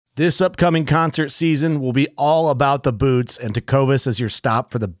This upcoming concert season will be all about the boots, and Tecovas is your stop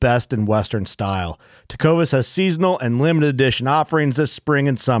for the best in Western style. Tecovas has seasonal and limited edition offerings this spring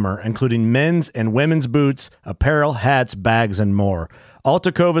and summer, including men's and women's boots, apparel, hats, bags, and more. All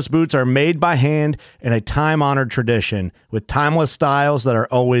Tecovas boots are made by hand in a time-honored tradition with timeless styles that are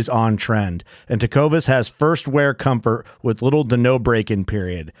always on trend. And Tecovas has first wear comfort with little to no break-in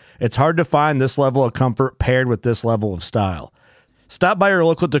period. It's hard to find this level of comfort paired with this level of style. Stop by your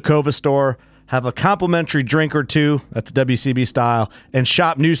local Tecovas store, have a complimentary drink or two, that's WCB style, and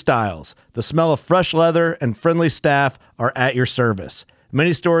shop new styles. The smell of fresh leather and friendly staff are at your service.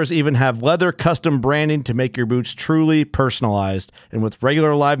 Many stores even have leather custom branding to make your boots truly personalized. And with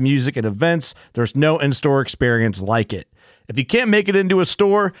regular live music and events, there's no in-store experience like it. If you can't make it into a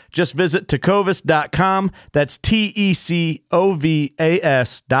store, just visit tecovas.com. That's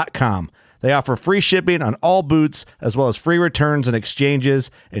TECOVAS.com. They offer free shipping on all boots, as well as free returns and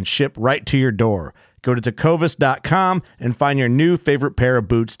exchanges, and ship right to your door. Go to tecovas.com and find your new favorite pair of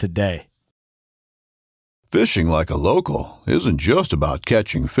boots today. Fishing like a local isn't just about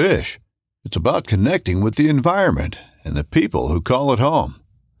catching fish. It's about connecting with the environment and the people who call it home.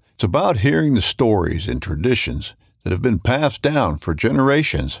 It's about hearing the stories and traditions that have been passed down for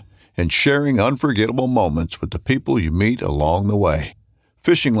generations and sharing unforgettable moments with the people you meet along the way.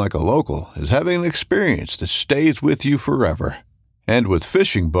 Fishing like a local is having an experience that stays with you forever. And with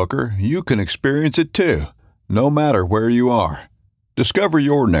Fishing Booker, you can experience it too, no matter where you are. Discover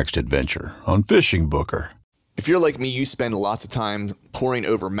your next adventure on Fishing Booker. If you're like me, you spend lots of time poring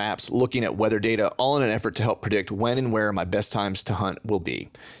over maps, looking at weather data, all in an effort to help predict when and where my best times to hunt will be.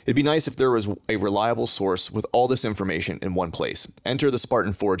 It'd be nice if there was a reliable source with all this information in one place. Enter the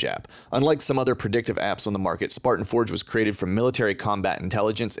Spartan Forge app. Unlike some other predictive apps on the market, Spartan Forge was created from military combat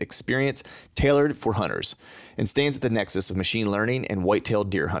intelligence experience tailored for hunters, and stands at the nexus of machine learning and white-tailed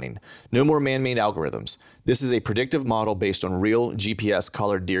deer hunting. No more man-made algorithms. This is a predictive model based on real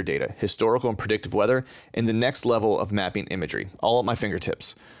GPS-collared deer data, historical and predictive weather, and the next level of mapping imagery, all at my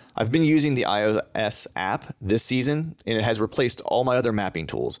fingertips. I've been using the iOS app this season, and it has replaced all my other mapping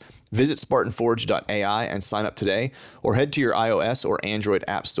tools. Visit SpartanForge.ai and sign up today, or head to your iOS or Android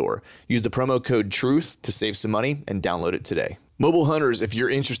app store. Use the promo code TRUTH to save some money and download it today. Mobile hunters, if you're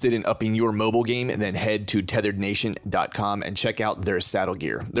interested in upping your mobile game, then head to tetherednation.com and check out their saddle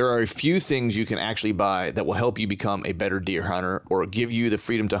gear. There are a few things you can actually buy that will help you become a better deer hunter or give you the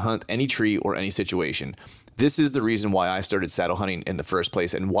freedom to hunt any tree or any situation. This is the reason why I started saddle hunting in the first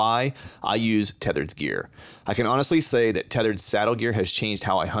place and why I use Tethered's gear. I can honestly say that Tethered's saddle gear has changed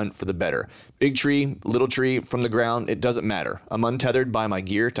how I hunt for the better. Big tree, little tree, from the ground, it doesn't matter. I'm untethered by my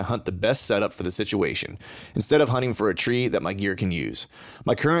gear to hunt the best setup for the situation, instead of hunting for a tree that my gear can use.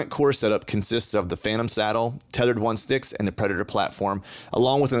 My current core setup consists of the Phantom saddle, Tethered 1 sticks, and the Predator platform,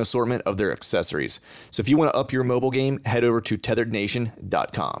 along with an assortment of their accessories. So if you want to up your mobile game, head over to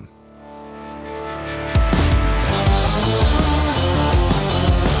tetherednation.com.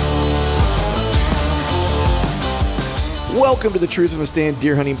 Welcome to the Truth from a Stand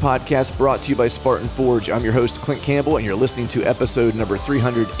Deer Hunting Podcast, brought to you by Spartan Forge. I'm your host, Clint Campbell, and you're listening to episode number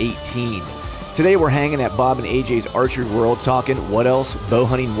 318. Today we're hanging at Bob and AJ's Archery World, talking what else, bow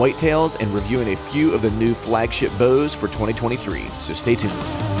hunting whitetails, and reviewing a few of the new flagship bows for 2023. So stay tuned.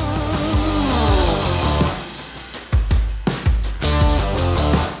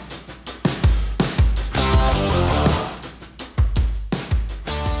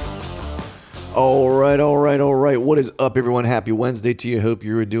 All right. What is up, everyone? Happy Wednesday to you. Hope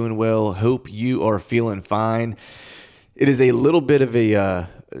you're doing well. Hope you are feeling fine. It is a little bit of a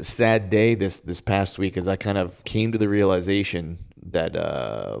sad day this past week, as I kind of came to the realization that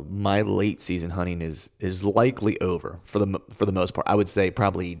my late season hunting is likely over for the most part. I would say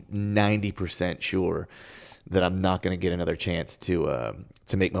probably 90% sure that I'm not going to get another chance to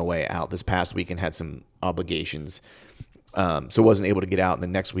make my way out. This past weekend had some obligations. So wasn't able to get out. And the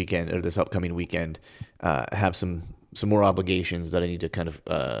next weekend, or this upcoming weekend, have some more obligations that I need to kind of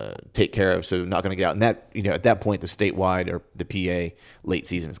take care of. So not going to get out. And that, at that point, the statewide or the PA late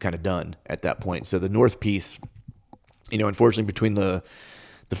season is kind of done at that point. So the North piece, unfortunately, between the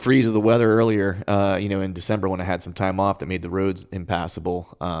freeze of the weather earlier, in December when I had some time off that made the roads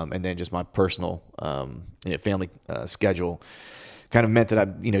impassable, and then just my personal family schedule, kind of meant that I,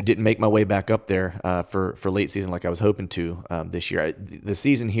 didn't make my way back up there for late season like I was hoping to this year. The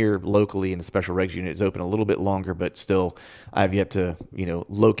season here locally in the Special Regs unit is open a little bit longer, but still I've yet to,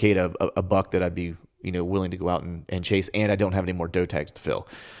 locate a buck that I'd be willing to go out and chase, and I don't have any more doe tags to fill.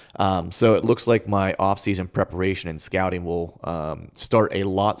 So it looks like my off-season preparation and scouting will start a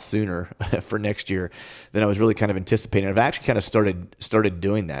lot sooner for next year than I was really kind of anticipating. I've actually kind of started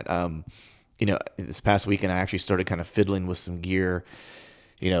doing that. This past weekend I actually started kind of fiddling with some gear,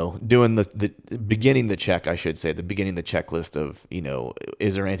 doing the beginning the checklist of,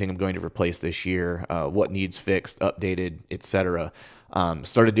 is there anything I'm going to replace this year? What needs fixed, updated, etc.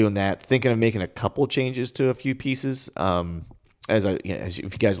 Started doing that, thinking of making a couple changes to a few pieces. If you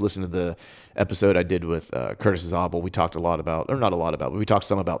guys listen to the episode I did with Curtis Zabel, we talked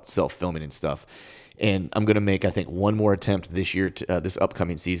some about self-filming and stuff. And I'm going to make, I think, one more attempt this year, this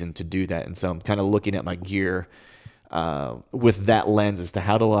upcoming season, to do that. And so I'm kind of looking at my gear with that lens as to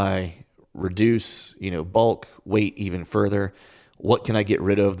how do I reduce, bulk, weight even further. What can I get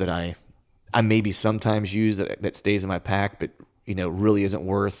rid of that I maybe sometimes use that stays in my pack, but really isn't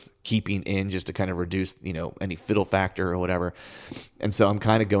worth keeping in just to kind of reduce, any fiddle factor or whatever. And so I'm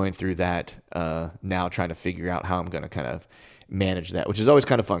kind of going through that now, trying to figure out how I'm going to kind of manage that, which is always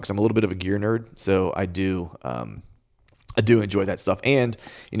kind of fun because I'm a little bit of a gear nerd. So I do enjoy that stuff. And,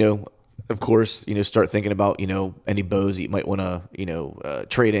 of course, start thinking about, any bows that you might want to,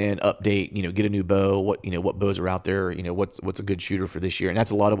 trade in, update, get a new bow, what bows are out there, what's a good shooter for this year. And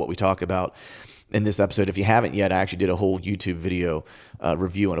that's a lot of what we talk about in this episode. If you haven't yet, I actually did a whole YouTube video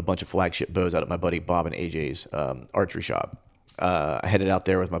review on a bunch of flagship bows out at my buddy Bob and AJ's archery shop. I headed out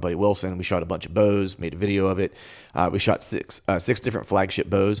there with my buddy Wilson. We shot a bunch of bows, made a video of it. We shot six different flagship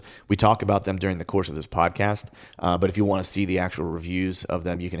bows. We talk about them during the course of this podcast. But if you want to see the actual reviews of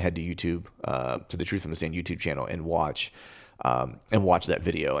them, you can head to YouTube, to the Truth from the Stand YouTube channel, and watch that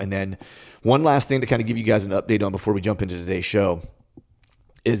video. And then one last thing to kind of give you guys an update on before we jump into today's show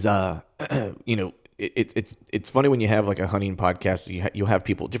is, it's funny when you have like a hunting podcast, you'll have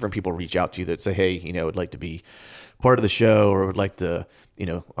different people reach out to you that say, hey, I'd like to be part of the show, or would like to,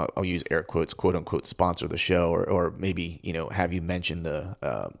 I'll use air quotes, quote unquote, sponsor the show, or maybe, have you mention the,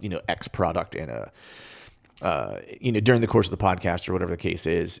 X product in during the course of the podcast or whatever the case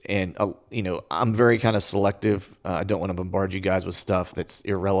is. And, I'm very kind of selective. I don't want to bombard you guys with stuff that's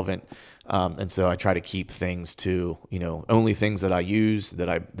irrelevant. And so I try to keep things to, only things that I use, that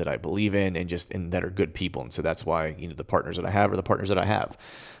I believe in, and that are good people. And so that's why, the partners that I have are the partners that I have,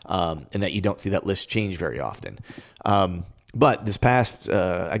 and that you don't see that list change very often. But this past,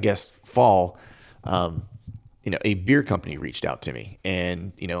 fall, a beer company reached out to me,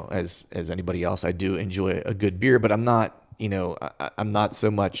 and, as anybody else, I do enjoy a good beer, but I'm not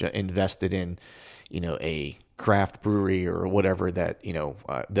so much invested in, a craft brewery or whatever that,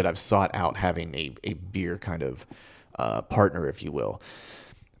 that I've sought out having a beer kind of partner, if you will.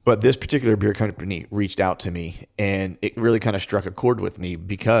 But this particular beer company reached out to me, and it really kind of struck a chord with me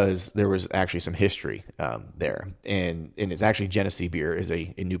because there was actually some history there. And it's actually Genesee Beer is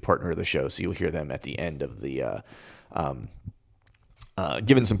a new partner of the show. So you'll hear them at the end of the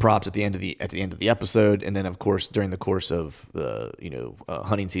given some props at the end of the episode, and then of course during the course of the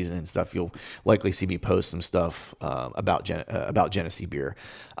hunting season and stuff, you'll likely see me post some stuff about Genesee Beer.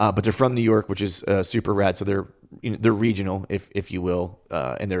 But they're from New York, which is super rad. So they're regional, if you will,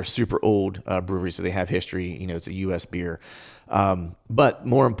 and they're a super old brewery, so they have history. It's a U.S. beer. But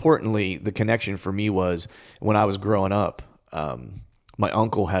more importantly, the connection for me was when I was growing up. My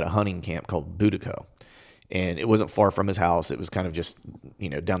uncle had a hunting camp called Boudico. And it wasn't far from his house. It was kind of just,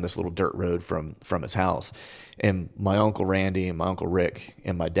 down this little dirt road from his house. And my Uncle Randy and my Uncle Rick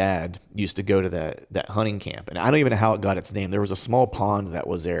and my dad used to go to that hunting camp. And I don't even know how it got its name. There was a small pond that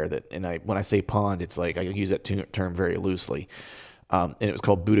was there when I say pond, it's like I use that term very loosely. And it was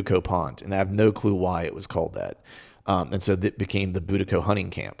called Boudico Pond. And I have no clue why it was called that. And so that became the Boudico hunting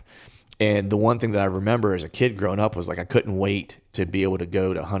camp. And the one thing that I remember as a kid growing up was like I couldn't wait to be able to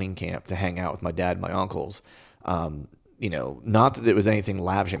go to hunting camp to hang out with my dad and my uncles. Not that it was anything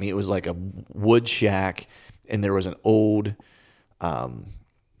lavish. I mean, it was like a wood shack, and there was an old, I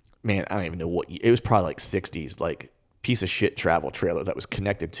don't even know what, it was probably like 60s, like piece of shit travel trailer that was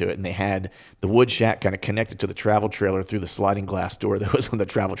connected to it. And they had the wood shack kind of connected to the travel trailer through the sliding glass door that was on the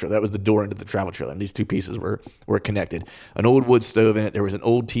travel trailer. That was the door into the travel trailer. And these two pieces were connected. An old wood stove in it. There was an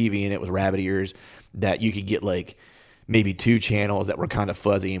old TV in it with rabbit ears that you could get like maybe 2 channels that were kind of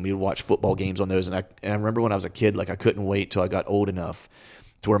fuzzy, and we would watch football games on those. And I remember when I was a kid, like I couldn't wait till I got old enough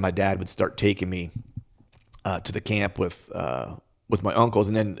to where my dad would start taking me to the camp with my uncles,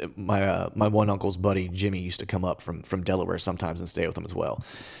 and then my one uncle's buddy Jimmy used to come up from Delaware sometimes and stay with them as well.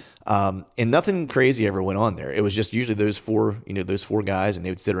 And nothing crazy ever went on there. It was just usually those four guys, and they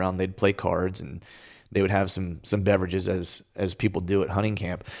would sit around, they'd play cards, and They would have some beverages as people do at hunting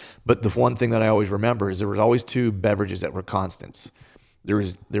camp. But the one thing that I always remember is there was always two beverages that were constants. There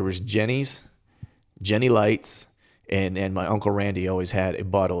was Jenny Lights, and my Uncle Randy always had a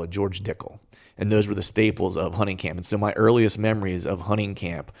bottle of George Dickel. And those were the staples of hunting camp. And so my earliest memories of hunting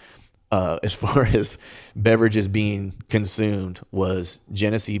camp, as far as beverages being consumed, was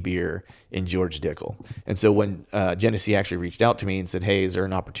Genesee beer and George Dickel. And so when Genesee actually reached out to me and said, hey, is there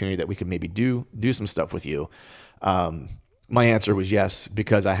an opportunity that we could maybe do some stuff with you? My answer was yes,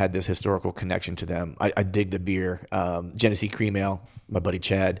 because I had this historical connection to them. I dig the beer. Genesee Cream Ale, my buddy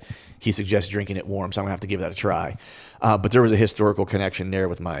Chad, he suggests drinking it warm, so I'm going to have to give that a try. But there was a historical connection there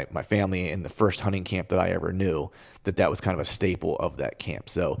with my family and the first hunting camp that I ever knew, that was kind of a staple of that camp.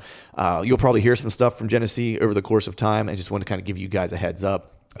 So you'll probably hear some stuff from Genesee over the course of time. I just want to kind of give you guys a heads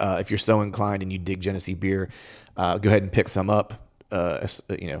up. If you're so inclined and you dig Genesee beer, go ahead and pick some up.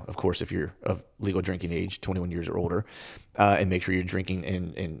 Of course, if you're of legal drinking age, 21 years or older, and make sure you're drinking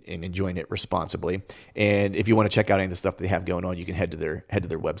and enjoying it responsibly. And if you want to check out any of the stuff they have going on, you can head to their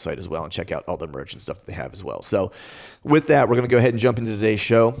website as well and check out all the merch and stuff that they have as well. So with that, we're going to go ahead and jump into today's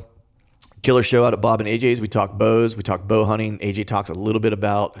show. Killer show out at Bob and AJ's. We talk bows. We talk bow hunting. AJ talks a little bit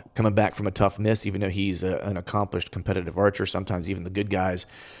about coming back from a tough miss, even though he's an accomplished competitive archer. Sometimes even the good guys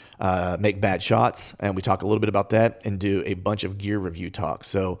make bad shots. And we talk a little bit about that and do a bunch of gear review talk.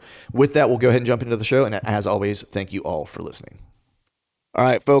 So with that, we'll go ahead and jump into the show. And as always, thank you all for listening. All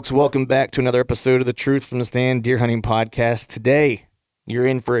right, folks, welcome back to another episode of the Truth from the Stand Deer Hunting Podcast. Today, you're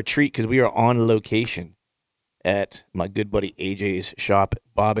in for a treat because we are on location at my good buddy AJ's shop,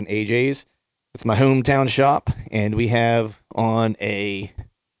 Bob and AJ's. It's my hometown shop, and we have on he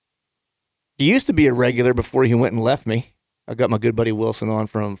used to be a regular before he went and left me. I got my good buddy Wilson on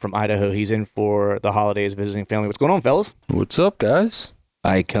from Idaho. He's in for the holidays visiting family. What's going on, fellas? What's up, guys?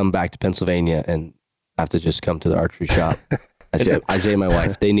 I come back to Pennsylvania and have to just come to the archery shop. I say to my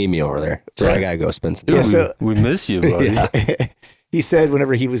wife, they need me over there. So I got to go spend some time. Yeah, so, we miss you, buddy. Yeah. He said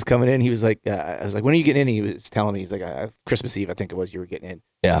whenever he was coming in, he was like, I was like, when are you getting in? He was telling me, he's like, Christmas Eve, I think it was, you were getting in.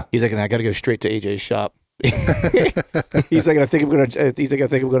 Yeah. He's like, and I got to go straight to AJ's shop. He's like, I think I'm going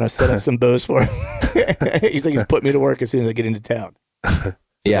to set up some bows for him. He's like, he's put me to work as soon as I get into town. So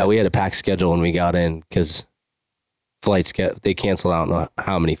yeah, we had a packed schedule when we got in because flights they canceled out on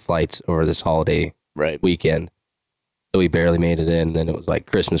how many flights over this holiday weekend. So we barely made it in. Then it was like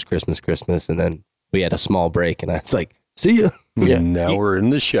Christmas, and then we had a small break, and I was like, see ya. Yeah. Now we're in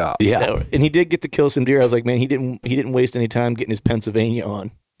the shop. Yeah. And he did get to kill some deer. I was like, man, he didn't waste any time getting his Pennsylvania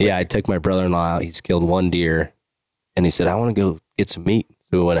on. Yeah, I took my brother-in-law out. He's killed one deer, and he said, I want to go get some meat.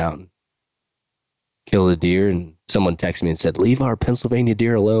 So we went out and killed a deer, and someone texted me and said, leave our Pennsylvania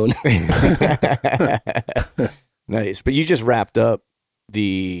deer alone. Nice. But you just wrapped up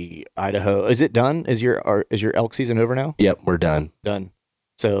the Idaho. Is it done? Is your elk season over now? Yep, we're done. Done.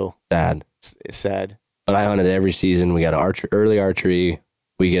 So sad. It's sad. But I hunted every season. We got early archery.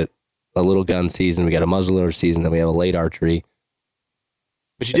 We get a little gun season. We got a muzzleloader season. Then we have a late archery.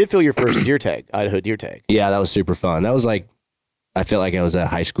 But you did fill your first deer tag, Idaho deer tag. Yeah, that was super fun. That was like, I felt like I was a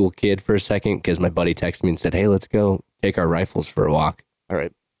high school kid for a second because my buddy texted me and said, hey, let's go take our rifles for a walk. All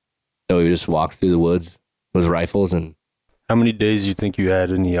right. So we just walked through the woods with rifles. And how many days do you think you had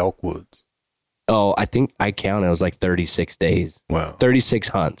in the elk woods? Oh, I think I counted. It was like 36 days. Wow. 36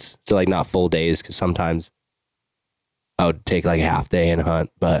 hunts. So like not full days because sometimes I would take like a half day and hunt.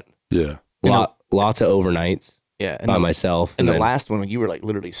 But yeah, lots of overnights. Yeah, by myself. And the last one, you were like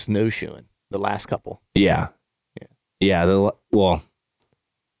literally snowshoeing. The last couple. Yeah. Well,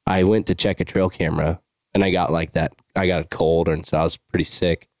 I went to check a trail camera, and I got like that. I got a cold, and so I was pretty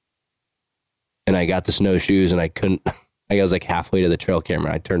sick. And I got the snowshoes, and I couldn't. I was like halfway to the trail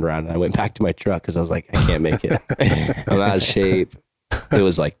camera. I turned around and I went back to my truck because I was like, I can't make it. I'm out of shape. It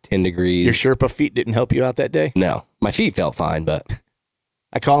was like 10 degrees. Your Sherpa feet didn't help you out that day? No, my feet felt fine, but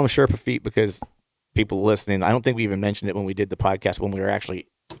I call them Sherpa feet because people listening, I don't think we even mentioned it when we did the podcast when we were actually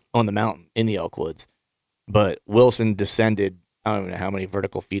on the mountain in the elk woods. But Wilson descended, I don't even know how many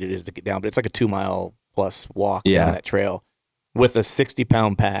vertical feet it is to get down, but it's like a 2-mile plus walk down that trail with a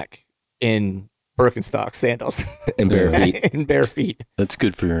 60-pound pack in Birkenstock sandals and bare feet. That's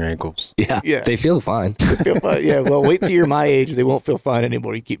good for your ankles. Yeah. They feel fine. They feel fine. Yeah. Well, wait till you're my age. They won't feel fine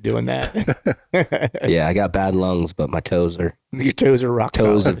anymore. You keep doing that. Yeah. I got bad lungs, but my your toes are rock solid.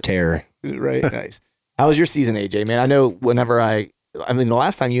 Toes of terror. Right. Nice. How was your season, AJ? Man, I know whenever the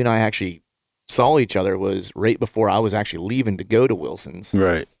last time you and I actually saw each other was right before I was actually leaving to go to Wilson's.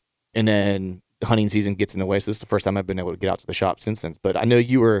 Right. And then the hunting season gets in the way. So this is the first time I've been able to get out to the shop since then. But I know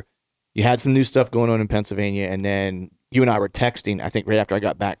you had some new stuff going on in Pennsylvania, and then you and I were texting, I think right after I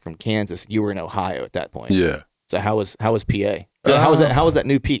got back from Kansas. You were in Ohio at that point. Yeah. So how was PA? How was that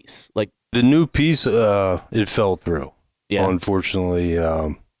new piece? Like The new piece, it fell through. Yeah. Unfortunately,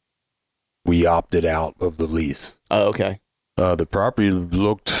 we opted out of the lease. Oh, okay. The property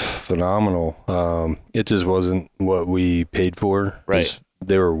looked phenomenal. It just wasn't what we paid for. Right.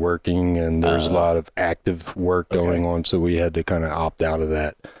 They were working, and there's a lot of active work going on, so we had to kind of opt out of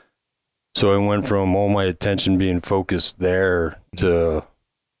that. So I went from all my attention being focused there to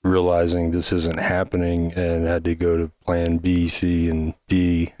realizing this isn't happening, and had to go to plan B, C, and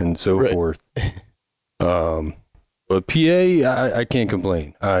D, and so forth. But PA, I can't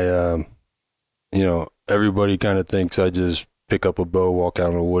complain. Everybody kind of thinks I just pick up a bow, walk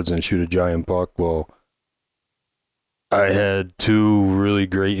out in the woods, and shoot a giant buck. Well, I had 2 really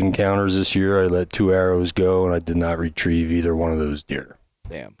great encounters this year. I let 2 arrows go, and I did not retrieve either one of those deer.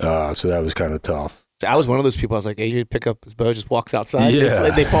 Damn. So that was kind of tough. So I was one of those people. I was like, AJ pick up his bow, just walks outside. Yeah.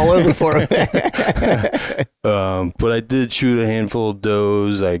 They fall over for him. But I did shoot a handful of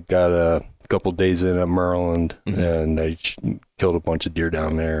does. I got a couple days in at Maryland, and I killed a bunch of deer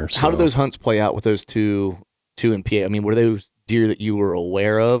down there. So. How did those hunts play out with those two in PA? I mean, were those deer that you were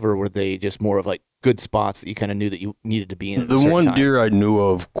aware of, or were they just more of like good spots that you kind of knew that you needed to be in? The one deer I knew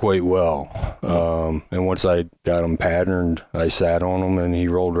of quite well. And once I got him patterned, I sat on him and he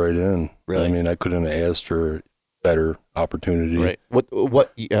rolled right in. Really? I mean, I couldn't have asked for a better opportunity. Right.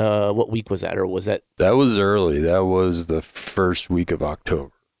 What week was that, or was that? That was early. That was the first week of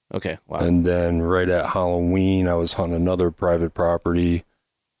October. Okay. Wow. And then right at Halloween, I was hunting another private property.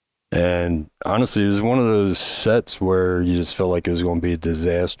 And honestly, it was one of those sets where you just felt like it was going to be a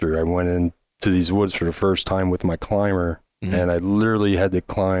disaster. I went into these woods for the first time with my climber, and I literally had to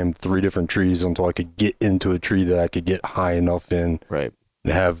climb 3 different trees until I could get into a tree that I could get high enough in right.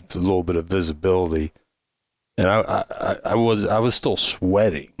 and have a little bit of visibility. And I was still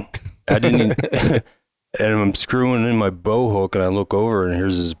sweating. I didn't even, and I'm screwing in my bow hook, and I look over, and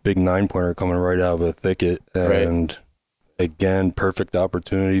here's this big 9-pointer coming right out of a thicket. And again, perfect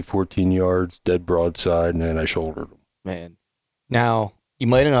opportunity, 14 yards, dead broadside, and then I shouldered him. Man. Now, you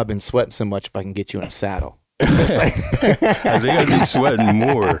might have not been sweating so much if I can get you in a saddle. I think I'd be sweating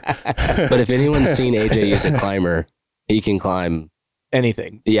more. But if anyone's seen AJ use a climber, he can climb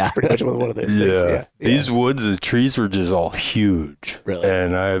anything. Yeah. Pretty much one of those things. Yeah. These woods, the trees were just all huge. Really?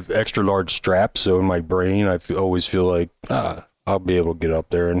 And I have extra large straps, so in my brain, I always feel like, I'll be able to get up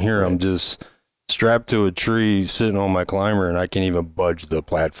there. And here I'm just strapped to a tree sitting on my climber, and I can't even budge the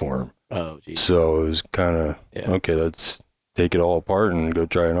platform. Oh, geez. So it was kind of, okay, let's take it all apart and go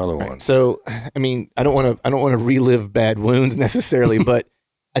try another one. So, I mean, I don't want to relive bad wounds necessarily, but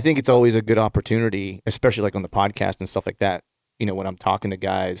I think it's always a good opportunity, especially like on the podcast and stuff like that. You know, when I'm talking to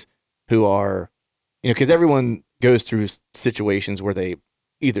guys who are, because everyone goes through situations where they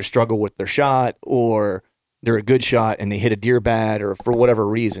either struggle with their shot or they're a good shot and they hit a deer bad or for whatever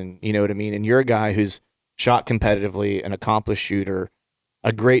reason, you know what I mean? And you're a guy who's shot competitively, an accomplished shooter,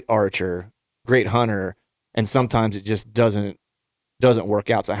 a great archer, great hunter, and sometimes it just doesn't work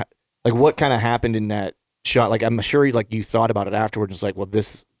out. So, like, what kind of happened in that shot? Like, I'm sure you thought about it afterwards. It's like, well,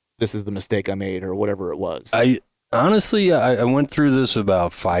 this is the mistake I made, or whatever it was. Honestly, I went through this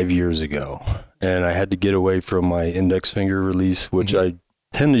about 5 years ago, and I had to get away from my index finger release, which I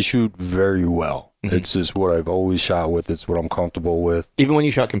tend to shoot very well. It's just what I've always shot with. It's what I'm comfortable with. Even when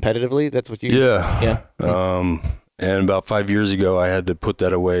you shot competitively, that's what you... Yeah. And about 5 years ago, I had to put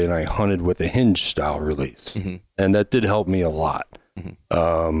that away, and I hunted with a hinge style release. And that did help me a lot.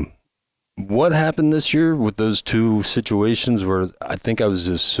 What happened this year with those 2 situations where I think I was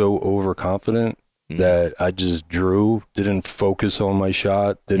just so overconfident that I just drew, didn't focus on my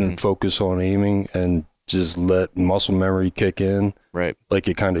shot, didn't focus on aiming, and just let muscle memory kick in, right? Like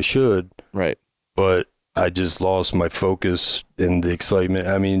it kind of should, right? But I just lost my focus in the excitement.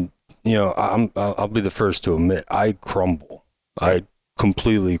 I mean, I'll be the first to admit I crumble. I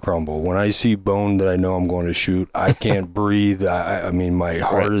completely crumble when I see bone that I know I'm going to shoot. I can't breathe. I mean, my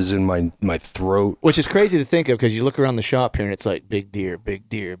heart is in my throat, which is crazy to think of because you look around the shop here and it's like big deer, big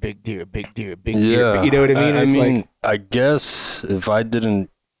deer, big deer, big deer, big deer. You know what I mean? I mean, I guess if I didn't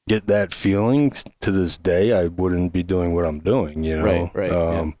get that feeling to this day, I wouldn't be doing what I'm doing. Right.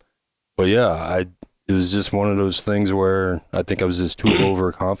 But yeah, it was just one of those things where I think I was just too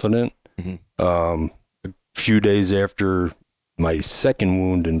overconfident. A few days after my second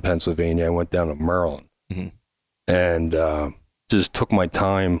wound in Pennsylvania, I went down to Maryland and just took my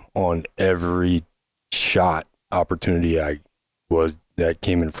time on every shot opportunity that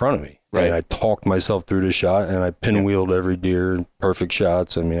came in front of me. Right. And I talked myself through the shot, and I pinwheeled every deer, perfect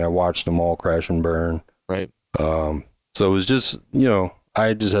shots. I mean, I watched them all crash and burn. Right. So it was just,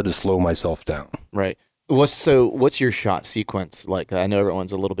 I just had to slow myself down. Right. What's your shot sequence like? I know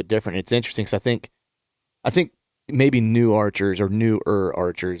everyone's a little bit different. It's interesting because I think maybe new archers or newer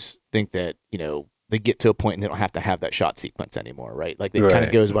archers think that, they get to a point and they don't have to have that shot sequence anymore, right? Like it kind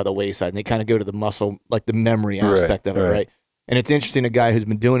of goes by the wayside and they kind of go to the muscle, like the memory aspect of it, right? And it's interesting, a guy who's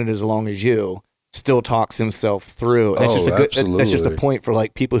been doing it as long as you still talks himself through. That's just that's just a point for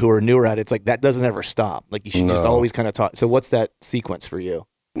like people who are newer at it. It's like that doesn't ever stop. Like you should just always kind of talk. So what's that sequence for you?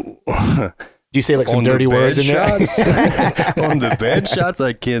 Do you say like some dirty words in there? On the bad shots,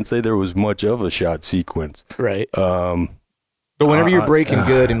 I can't say there was much of a shot sequence. Right. But whenever you're breaking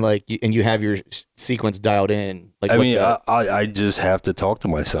good and like you have your sequence dialed in, like I just have to talk to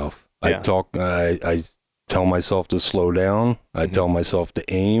myself. Yeah. I tell myself to slow down. I tell myself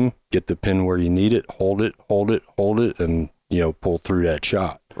to aim, get the pin where you need it, hold it, and pull through that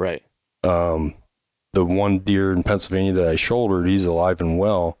shot. Right. The one deer in Pennsylvania that I shouldered, he's alive and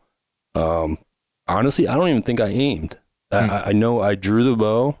well. Honestly, I don't even think I aimed. I know I drew the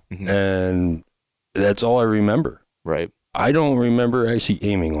bow, and that's all I remember. Right. I don't remember actually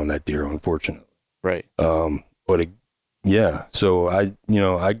aiming on that deer, unfortunately. Right. So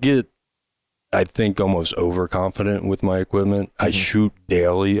I get, I think, almost overconfident with my equipment. I shoot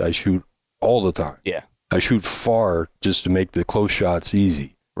daily. I shoot all the time. Yeah. I shoot far just to make the close shots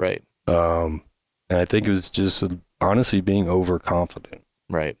easy. Right. And I think it was just honestly being overconfident.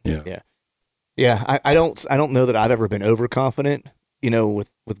 Right. Yeah. Yeah. Yeah. I don't know that I've ever been overconfident,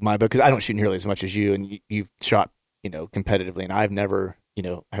 with my bow, because I don't shoot nearly as much as you, and you've shot, competitively, and I've never,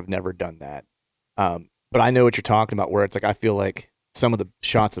 have never done that. But I know what you're talking about, where it's like I feel like some of the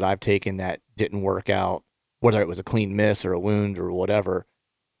shots that I've taken that didn't work out, whether it was a clean miss or a wound or whatever,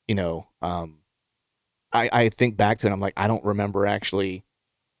 I think back to it, I'm like, I don't remember actually,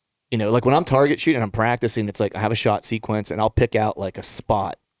 like when I'm target shooting, I'm practicing, it's like I have a shot sequence and I'll pick out like a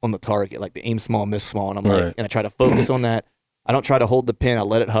spot on the target, like the aim small, miss small, and I'm like, and I try to focus on that. I don't try to hold the pin. I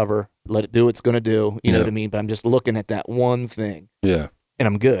let it hover, let it do what it's going to do. You know what I mean? But I'm just looking at that one thing. Yeah. And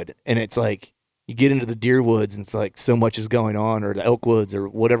I'm good. And it's like, you get into the deer woods and it's like so much is going on, or the elk woods or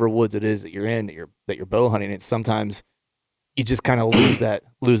whatever woods it is that you're in, that you're bow hunting. And sometimes you just kind of lose that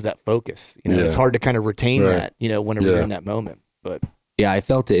focus. It's hard to kind of retain that, whenever you're in that moment. But yeah, I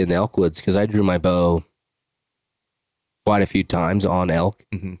felt it in the elk woods because I drew my bow quite a few times on elk.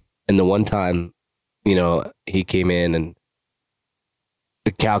 Mm-hmm. And the one time, he came in and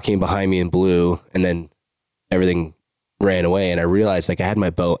the cow came behind me and blew, and then everything ran away. And I realized like I had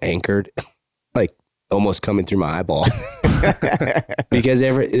my bow anchored, like almost coming through my eyeball. Because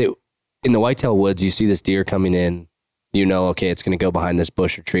in the whitetail woods, you see this deer coming in, okay, it's going to go behind this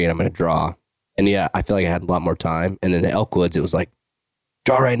bush or tree and I'm going to draw. And yeah, I feel like I had a lot more time. And then the elk woods, it was like,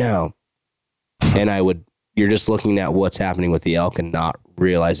 draw right now. And you're just looking at what's happening with the elk and not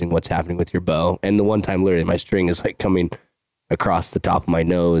realizing what's happening with your bow. And the one time literally my string is like coming across the top of my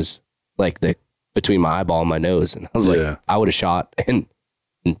nose, like between my eyeball and my nose. And I was like, I would have shot and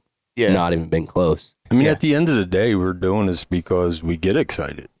not even been close. I mean, at the end of the day, we're doing this because we get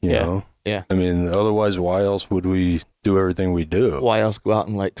excited, you know? Yeah. I mean, otherwise, why else would we do everything we do? Why else go out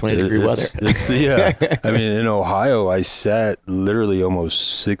in like 20-degree weather? I mean, in Ohio, I sat literally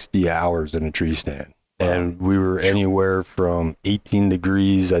almost 60 hours in a tree stand. And we were anywhere from 18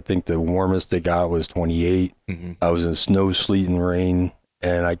 degrees. I think the warmest it got was 28. Mm-hmm. I was in snow, sleet, and rain.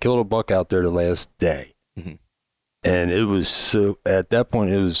 And I killed a buck out there the last day. Mm-hmm. And it was at that point,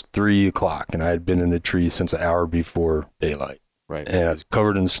 it was 3 o'clock. And I had been in the tree since an hour before daylight. Right. And I was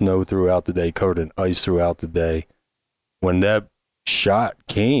covered in snow throughout the day, covered in ice throughout the day. When that shot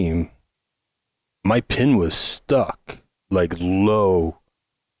came, my pin was stuck like low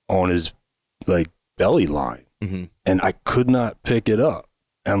on his belly line. Mm-hmm. And I could not pick it up.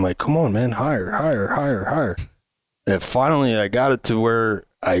 And I'm like, come on, man, higher. And finally I got it to where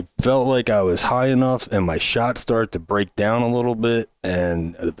I felt like I was high enough and my shot started to break down a little bit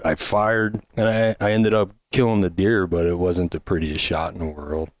and I fired and I ended up killing the deer, but it wasn't the prettiest shot in the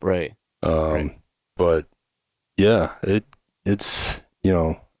world. Right. But yeah, it's,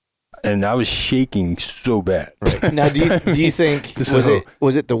 and I was shaking so bad. Right. Now, do you think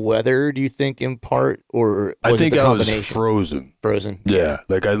was it the weather? Do you think in part, or was I think it the I combination? was frozen. Frozen. Yeah,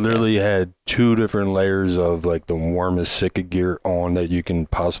 like I literally had 2 different layers of like the warmest Sitka gear on that you can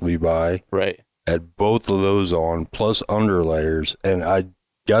possibly buy. Right. Had both of those on plus under layers, and I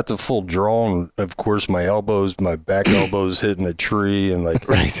got the full draw. And of course, my back elbows hitting a tree, and like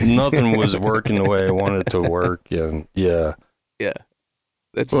nothing was working the way I wanted it to work. And yeah.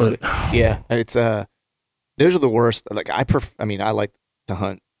 That's funny. Yeah, it's those are the worst. Like I like to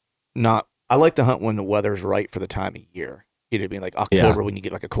hunt. I like to hunt when the weather's right for the time of year. You know what I mean? Like October when you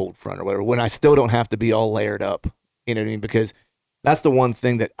get like a cold front or whatever, when I still don't have to be all layered up. You know what I mean? Because that's the one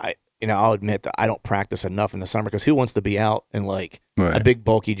thing that I'll admit that I don't practice enough in the summer, because who wants to be out in like a big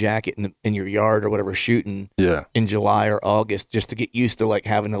bulky jacket in your yard or whatever shooting in July or August, just to get used to like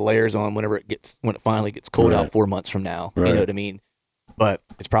having the layers on when it finally gets cold out 4 months from now. You know what I mean? But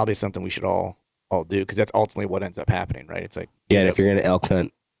it's probably something we should all do, because that's ultimately what ends up happening, right? It's like, and if you're going to elk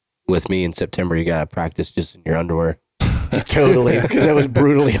hunt with me in September, you got to practice just in your underwear. Totally, because that was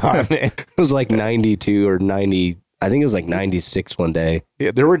brutally hot, man. It was like 92 or 90. I think it was like 96 one day.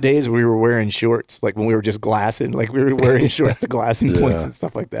 Yeah, there were days we were wearing shorts, like when we were just glassing, like we were wearing shorts to glassing points and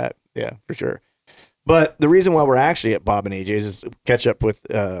stuff like that. Yeah, for sure. But the reason why we're actually at Bob and AJ's is catch up with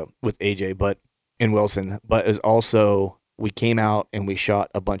AJ, and Wilson, but is also we came out and we shot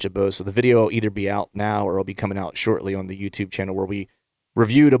a bunch of bows. So the video will either be out now or it'll be coming out shortly on the YouTube channel, where we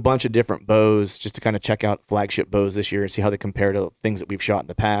reviewed a bunch of different bows just to kind of check out flagship bows this year and see how they compare to things that we've shot in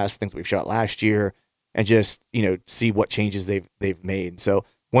the past, things that we've shot last year, and just, see what changes they've made. So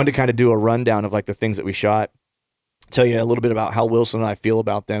wanted to kind of do a rundown of like the things that we shot, tell you a little bit about how Wilson and I feel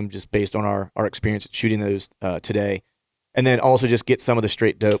about them just based on our experience shooting those today. And then also just get some of the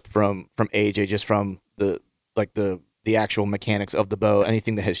straight dope from AJ, just from the actual mechanics of the bow,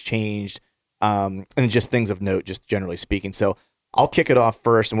 anything that has changed, and just things of note, just generally speaking. So I'll kick it off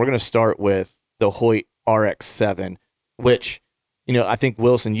first, and we're going to start with the Hoyt RX7, which, I think,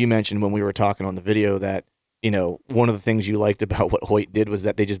 Wilson, you mentioned when we were talking on the video that, one of the things you liked about what Hoyt did was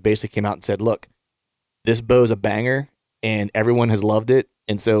that they just basically came out and said, look, this bow's a banger, and everyone has loved it,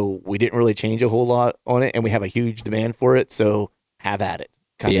 and so we didn't really change a whole lot on it, and we have a huge demand for it, so have at it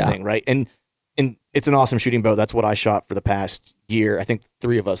kind of thing, right? And it's an awesome shooting bow. That's what I shot for the past year. I think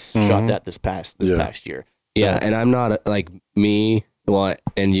 3 of us shot that this past year. So, yeah, and I'm not like me,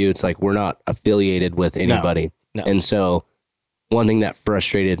 and you. It's like we're not affiliated with anybody. No. And so one thing that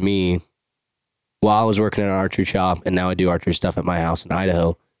frustrated me while I was working at an archery shop, and now I do archery stuff at my house in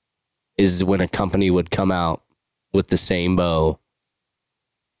Idaho, is when a company would come out with the same bow,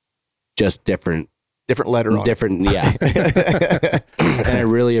 just different letter on different, yeah. And I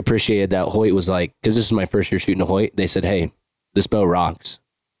really appreciated that Hoyt was like, because this is my first year shooting a Hoyt, they said, hey, this bow rocks.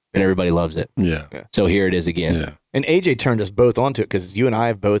 And everybody loves it. Yeah. So here it is again. Yeah. And AJ turned us both onto it, because you and I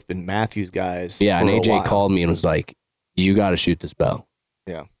have both been Matthews guys. Yeah, and for a AJ while. called me and was like, you got to shoot this bow.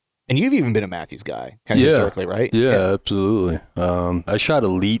 Yeah. And you've even been a Matthews guy, kind of historically, right? Yeah, absolutely. I shot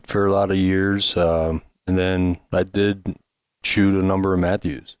Elite for a lot of years, and then I did shoot a number of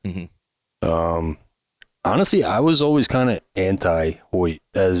Matthews. Mm-hmm. Honestly, I was always kind of anti-Hoyt.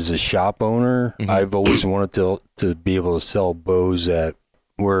 As a shop owner, I've always wanted to be able to sell bows that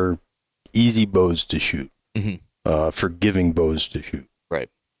were easy bows to shoot, forgiving bows to shoot. Right.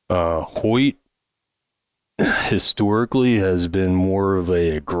 Hoyt historically has been more of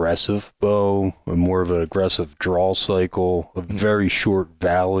a aggressive bow, more of an aggressive draw cycle, a very short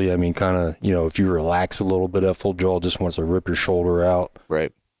valley. I mean, kind of, if you relax a little bit at full draw, just wants to rip your shoulder out.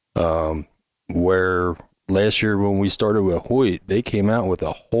 Right. Where last year when we started with Hoyt, they came out with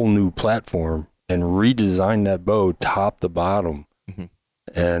a whole new platform and redesigned that bow top to bottom.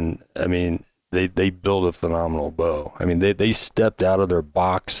 And I mean, they built a phenomenal bow. I mean, they stepped out of their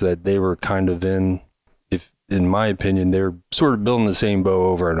box that they were kind of in. If, in my opinion, they're sort of building the same bow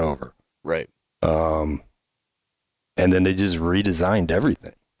over and over. Right. And then they just redesigned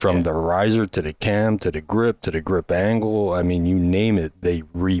everything from the riser to the cam to the grip angle. I mean, you name it, they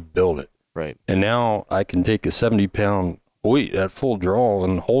rebuilt it. Right. And now I can take a 70-pound Hoyt at full draw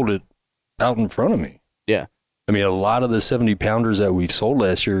and hold it out in front of me. Yeah. I mean, a lot of the 70-pounders that we've sold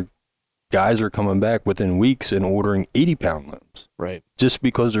last year, guys are coming back within weeks and ordering 80-pound limbs. Right. Just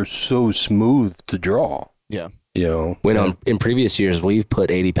because they're so smooth to draw. Yeah. When in previous years, we've put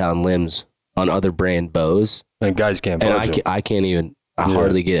 80-pound limbs on other brand bows. And guys can't budge and them. I can't even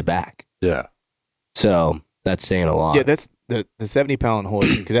hardly get it back. Yeah. So that's saying a lot. Yeah, that's the 70-pound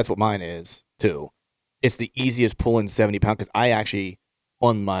Hoyt, because that's what mine is, too. It's the easiest pulling 70-pound, because I actually,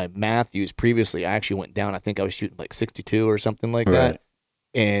 on my Matthews previously, I actually went down. I think I was shooting like 62 or something like that.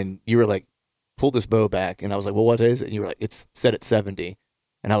 And you were like, pull this bow back. And I was like, well, what is it? And you were like, it's set at 70.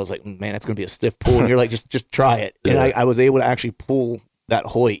 And I was like, man, that's going to be a stiff pull. And you're like, just try it. And I was able to actually pull that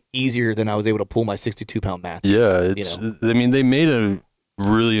Hoyt easier than I was able to pull my 62-pound Matthews. Yeah, I mean, they made a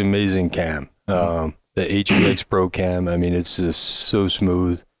really amazing cam. The HBX Pro cam, I mean, it's just so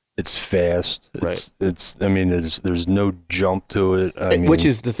smooth. It's fast. I mean, there's no jump to it. Which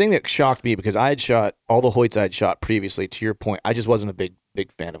is the thing that shocked me, because I had shot all the Hoyts I had shot previously. To your point, I just wasn't a big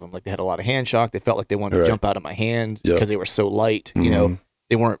fan of them. Like, they had a lot of hand shock. They felt like they wanted to jump out of my hand because they were so light. You know,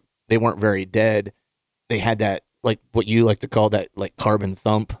 they they weren't very dead. They had that, like what you like to call that, like carbon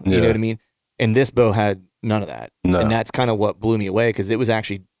thump. You know Yeah. what I mean? And this bow had none of that. No. And that's kind of what blew me away, because it was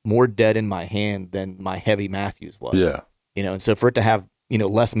actually more dead in my hand than my heavy Matthews was. Yeah. You know, and so for it to have, you know,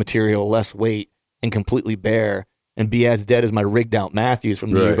 less material, less weight, and completely bare, and be as dead as my rigged out Matthews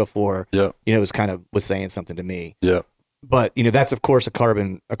from the year Right. before, Yep. you know, was saying something to me. Yep. But you know, that's of course a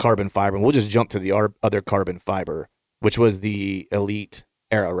carbon fiber, and we'll just jump to the other carbon fiber, which was the Elite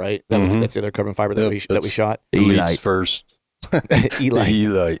Era, right? That's the other carbon fiber that Yep, that we shot. Elite's Elite. first. Eli,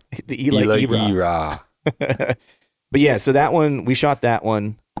 Elite. the Eli Ebra. Era. But yeah, so that one, we shot that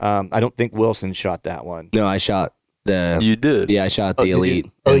one. I don't think Wilson shot that one. No, I shot the. You did. Yeah, I shot Oh, the did you?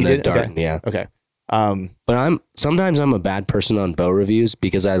 Elite. Oh, and you the did? Dart. Okay. Yeah, Okay. but sometimes I'm a bad person on bow reviews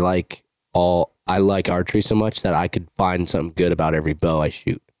because I like archery so much that I could find something good about every bow I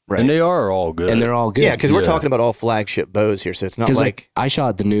shoot, Right. And they are all good. and they're all good. Yeah, because we're Yeah. talking about all flagship bows here, so it's not Because like I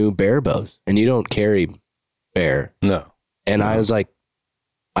shot the new bear bows, and you don't carry bear, No. and I was like,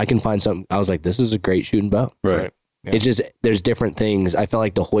 I can find something. I was like, this is a great shooting bow. Right. Yeah. It's just there's different things. I felt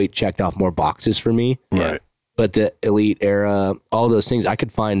like the Hoyt checked off more boxes for me. Right. But the Elite Era, all those things, I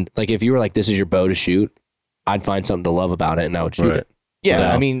could find, like, if you were like, this is your bow to shoot, I'd find something to love about it and I would shoot Right. it. yeah,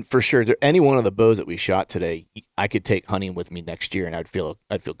 Yeah. I mean, for sure. Any one of the bows that we shot today, I could take hunting with me next year, and I'd feel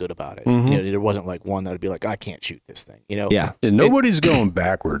good about it. Mhm. You know, there wasn't like one that would be like, I can't shoot this thing. You know, Yeah. And nobody's going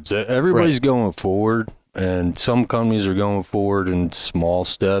backwards. Everybody's going forward, and some companies are going forward in small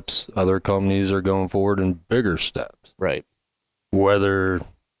steps. Other companies are going forward in bigger steps. right. Whether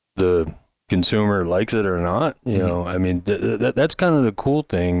the consumer likes it or not, you know, I mean, that's kind of the cool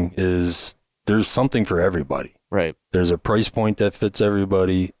thing is there's something for everybody. Right. There's a price point that fits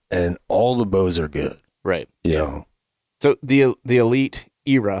everybody, and all the bows are good. Right. You know, So the Elite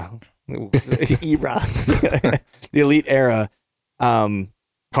Era, the Elite Era,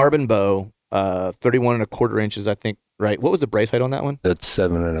 carbon bow, 31.25 inches, I think. Right. What was the brace height on that one? that's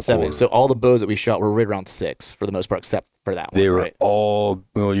 7 1/4. 7. So all the bows that we shot were right around 6 for the most part, except for that one. They were right? all,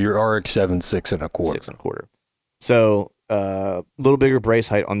 well, your RX-7 6 1/4. 6.25. So a little bigger brace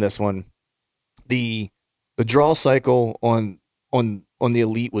height on this one. The draw cycle on the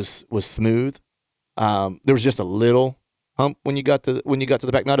Elite was smooth. There was just a little hump when you got to the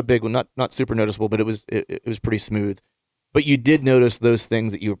back, not a big one, not super noticeable, but it was pretty smooth. But you did notice those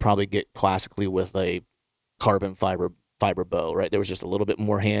things that you would probably get classically with a carbon fiber bow, right? There was just a little bit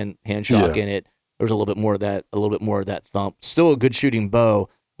more hand shock in it. There was a little bit more of that thump. Still a good shooting bow,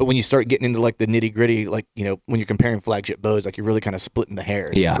 but when you start getting into like the nitty gritty, like, you know, when you're comparing flagship bows, like you're really kind of splitting the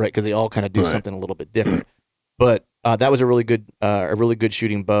hairs, Yeah. right? Because they all kind of do Right. something a little bit different. But that was a really good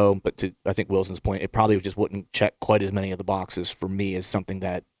shooting bow. But to, I think, Wilson's point, it probably just wouldn't check quite as many of the boxes for me as something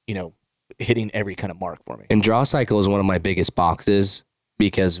that, you know, hitting every kind of mark for me. And draw cycle is one of my biggest boxes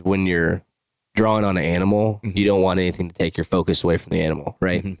because when you're drawing on an animal, Mhm. you don't want anything to take your focus away from the animal,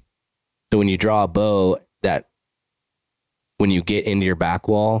 right? Mhm. So when you draw a bow, that when you get into your back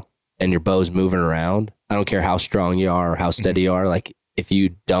wall and your bow's moving around, I don't care how strong you are or how steady you are, like if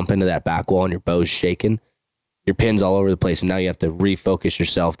you dump into that back wall and your bow's shaking, your pin's all over the place, and now you have to refocus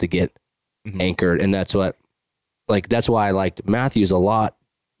yourself to get Mhm. anchored. And that's why I liked Matthews a lot,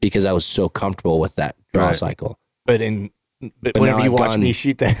 because I was so comfortable with that draw Right. cycle. But whenever now you I've watch gone me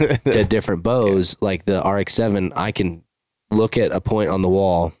shoot that, To different bows, like the RX-7, I can look at a point on the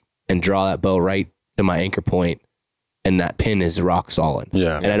wall and draw that bow right to my anchor point, and that pin is rock solid.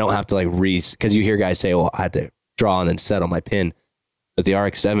 Yeah. And I don't have to like because you hear guys say, well, I had to draw and then settle my pin. But the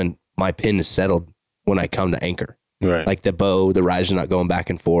RX-7, my pin is settled when I come to anchor. Right. Like the bow, the riser's not going back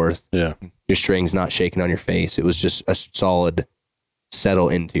and forth. yeah. Your string's not shaking on your face. It was just a solid settle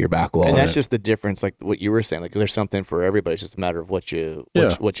into your back wall. and that's just the difference, like what you were saying. Like there's something for everybody. It's just a matter of what you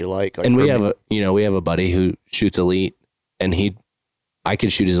Yeah. what you like. Like And for we me- have a buddy who shoots Elite, and I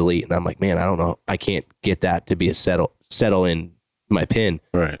could shoot his Elite, and I'm like, man, I don't know, I can't get that to be a settle in my pin.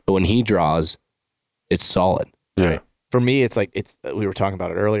 Right. But when he draws, it's solid. Yeah. for me, it's like we were talking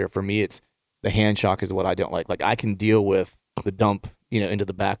about it earlier. For me, it's the hand shock is what I don't like. Like I can deal with the dump, you know, into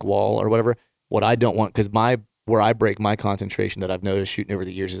the back wall or whatever. What I don't want, because where I break my concentration that I've noticed shooting over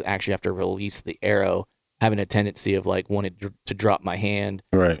the years is actually after release the arrow, having a tendency of like wanting to drop my hand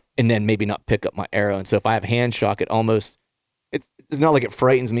Right. and then maybe not pick up my arrow. And so if I have hand shock, it's not like it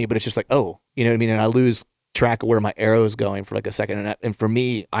frightens me, but it's just like, oh, you know what I mean? And I lose track of where my arrow is going for like a second. And for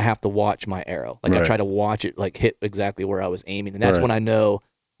me, I have to watch my arrow. Like I Right. try to watch it, like hit exactly where I was aiming. And that's Right. when I know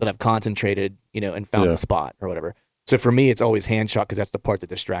that I've concentrated, you know, and found Yeah. the spot or whatever. So for me, it's always hand shot because that's the part that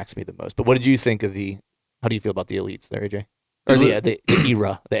distracts me the most. But what did you think of how do you feel about the Elites there, AJ? Or the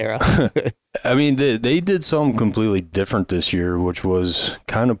era. I mean, they did something completely different this year, which was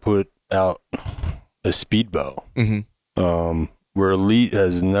kind of put out a speed bow. Where Elite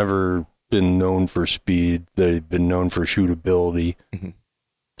has never been known for speed. They've been known for shootability.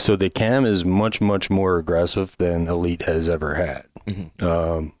 So the cam is much, much more aggressive than Elite has ever had,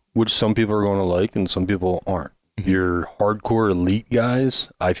 which some people are going to like and some people aren't. Your hardcore Elite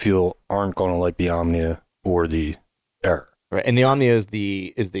guys, I feel, aren't going to like the Omnia or the Era. Right, and the Omnia is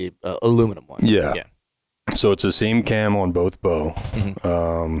the aluminum one. Yeah. So it's the same cam on both bow.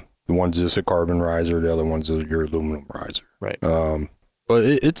 The one's just a carbon riser, the other one's your aluminum riser. Right. But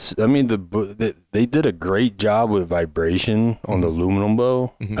I mean, they did a great job with vibration on the aluminum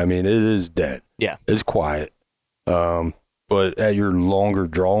bow. I mean, it is dead. Yeah. It's quiet. But at your longer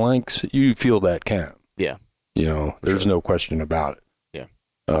draw lengths, you feel that cam. Yeah. You know, there's no question about it.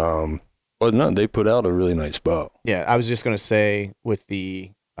 Yeah. But no, they put out a really nice bow. Yeah, I was just going to say with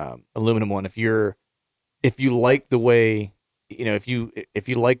the aluminum one, if you like the way, if you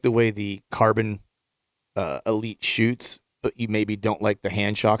like the way the carbon Elite shoots, but you maybe don't like the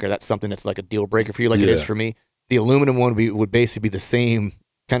hand shocker, that's something that's like a deal breaker for you, like it is for me. The aluminum one would basically be the same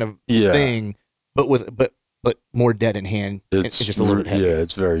kind of thing, but more dead in hand. It's just a little bit heavier. Yeah,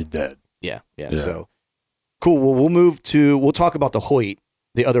 it's very dead. Yeah. So cool. Well, we'll talk about the Hoyt.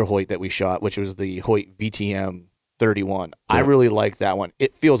 The other Hoyt that we shot, which was the Hoyt VTM 31. Yeah. I really like that one.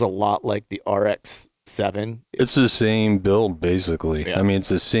 It feels a lot like the RX-7. It's the same build, basically. Yeah. I mean, it's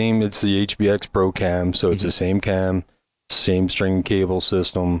the HBX Pro cam, so it's the same cam, same string cable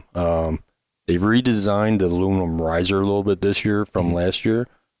system. They redesigned the aluminum riser a little bit this year from last year.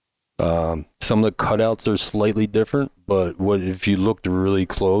 Some of the cutouts are slightly different, but if you looked really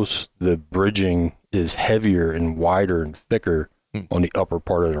close, the bridging is heavier and wider and thicker on the upper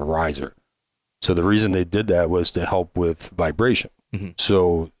part of the riser. So the reason they did that was to help with vibration.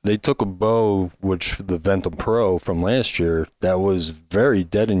 So they took a bow, which the Ventum Pro from last year, that was very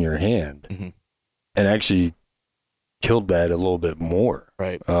dead in your hand, and actually killed that a little bit more.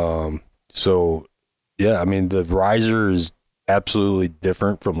 Right. So yeah, I mean, the riser is absolutely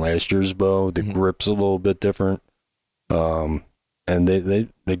different from last year's bow. The grip's a little bit different. And they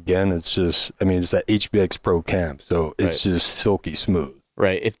again, it's just, I mean, it's that HBX Pro cam, so it's just silky smooth.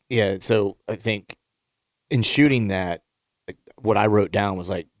 Right. So I think in shooting that, what I wrote down was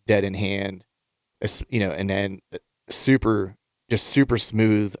like dead in hand, and then super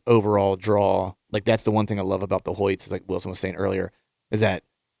smooth overall draw. Like that's the one thing I love about the Hoyts, like Wilson was saying earlier, is that,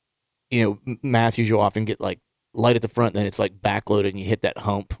 Matthews, you'll often get like light at the front, then it's like backloaded and you hit that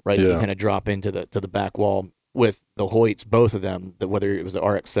hump, right? Yeah. You kind of drop into the back wall. With the Hoyts, both of them, whether it was the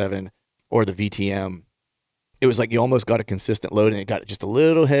RX-7 or the VTM, it was like you almost got a consistent load, and it got just a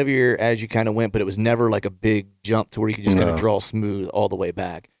little heavier as you kind of went, but it was never like a big jump to where you could just kind of draw smooth all the way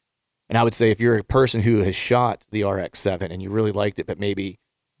back. And I would say if you're a person who has shot the RX-7 and you really liked it, but maybe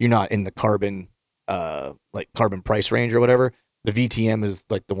you're not in the carbon price range or whatever, the VTM is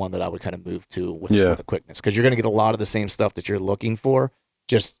like the one that I would kind of move to with the quickness, because you're going to get a lot of the same stuff that you're looking for,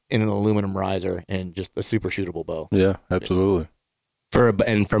 just in an aluminum riser and just a super shootable bow. Yeah, absolutely.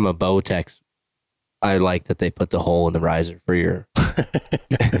 And from a Bowtech, I like that they put the hole in the riser for your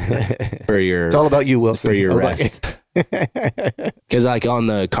It's all about you, Wilson. For your rest. Because like on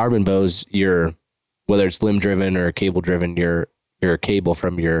the carbon bows, whether it's limb driven or cable driven, your cable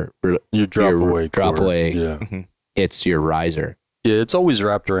from your drop away hits your riser. Yeah, it's always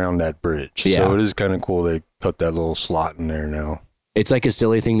wrapped around that bridge. Yeah. So it is kind of cool they put that little slot in there now. It's like a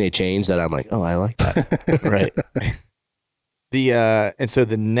silly thing they changed that I'm like, oh, I like that. Right. And so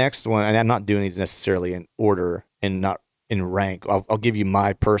the next one, and I'm not doing these necessarily in order and not in rank. I'll give you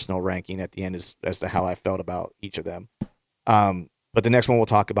my personal ranking at the end as to how I felt about each of them. But the next one we'll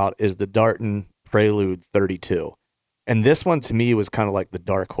talk about is the Darton Prelude 32. And this one to me was kind of like the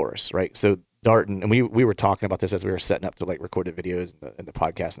dark horse, right? So Darton, and we were talking about this as we were setting up to like record the videos and the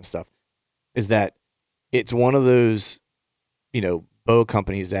podcast and stuff, is that it's one of those, bow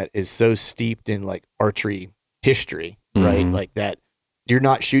companies that is so steeped in like archery history, right? Like that you're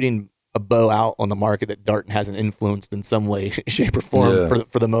not shooting a bow out on the market that Darton hasn't influenced in some way, shape, or form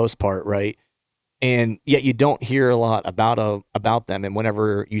for the most part, right? And yet you don't hear a lot about them. And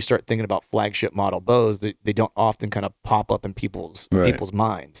whenever you start thinking about flagship model bows, they don't often kind of pop up in people's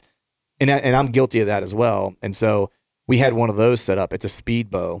minds. And I'm guilty of that as well. And so we had one of those set up. It's a speed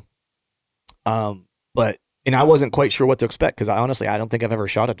bow. And I wasn't quite sure what to expect, because I don't think I've ever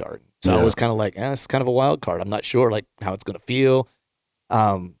shot a Darton. So I was kind of like, it's kind of a wild card. I'm not sure like how it's going to feel.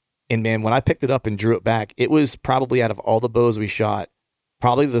 And man, when I picked it up and drew it back, it was probably out of all the bows we shot,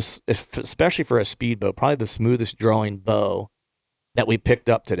 probably especially for a speed bow, probably the smoothest drawing bow that we picked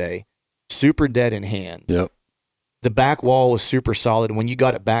up today, super dead in hand. Yep. The back wall was super solid. When you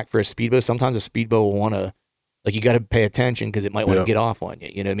got it back for a speedboat, sometimes a speedboat will want to, like, you got to pay attention because it might want to get off on you.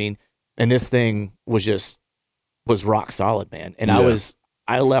 You know what I mean? And this thing was rock solid, man. And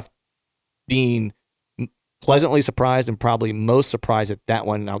I left being pleasantly surprised and probably most surprised at that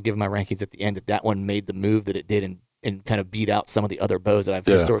one. And I'll give my rankings at the end that one made the move that it did and kind of beat out some of the other bows that I've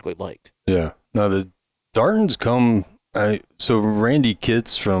historically liked. Yeah. Now the Dartons so Randy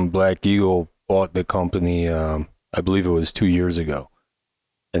Kitts from Black Eagle bought the company, I believe it was 2 years ago.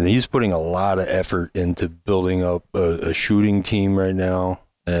 And he's putting a lot of effort into building up a shooting team right now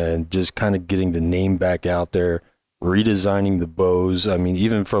and just kind of getting the name back out there, redesigning the bows. I mean,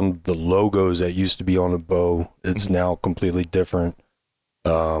 even from the logos that used to be on a bow, it's now completely different.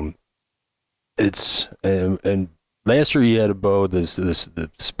 And last year he had a bow, the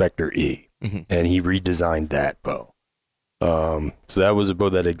Spectre E, and he redesigned that bow. So that was a bow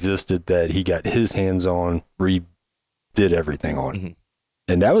that existed that he got his hands on, did everything on.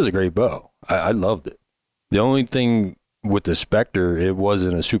 And that was a great bow. I loved it. The only thing with the Spectre, it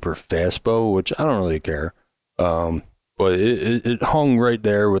wasn't a super fast bow, which I don't really care. But it hung right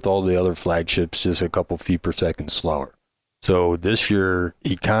there with all the other flagships, just a couple feet per second slower. So this year,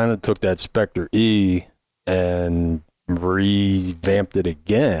 he kind of took that Spectre E and revamped it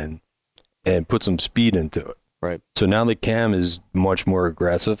again and put some speed into it. Right. So now the cam is much more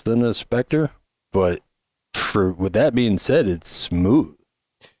aggressive than the Spectre, but with that being said, it's smooth.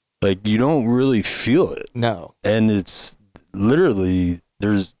 Like, you don't really feel it. No. And it's literally,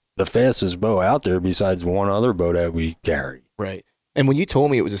 there's the fastest bow out there besides one other bow that we carry. Right. And when you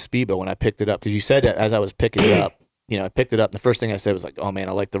told me it was a speedboat when I picked it up, because you said that as I was picking it up, I picked it up. And the first thing I said was like, oh man,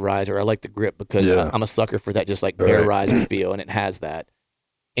 I like the riser. I like the grip because I'm a sucker for that just like bare riser feel. And it has that.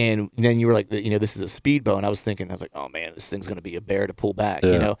 And then you were like, this is a speedboat. And I was like, oh man, this thing's going to be a bear to pull back,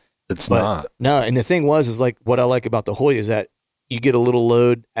 It's not. No. And the thing is like, what I like about the Hoyt is that you get a little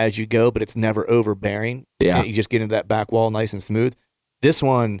load as you go, but it's never overbearing. Yeah. You just get into that back wall nice and smooth. This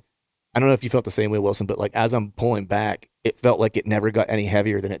one, I don't know if you felt the same way, Wilson, but like as I'm pulling back, it felt like it never got any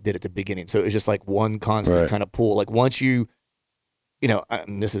heavier than it did at the beginning. So it was just like one constant kind of pull. Like once you,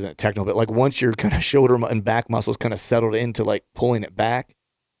 and this isn't technical, but like once your kind of shoulder and back muscles kind of settled into like pulling it back,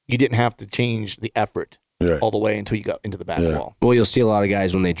 you didn't have to change the effort all the way until you got into the back wall. Well, you'll see a lot of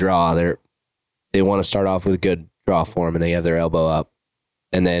guys when they draw, they want to start off with a good draw form and they have their elbow up.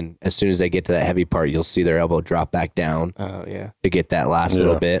 And then as soon as they get to that heavy part, you'll see their elbow drop back down to get that last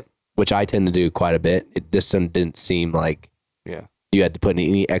little bit, which I tend to do quite a bit. This one didn't seem like you had to put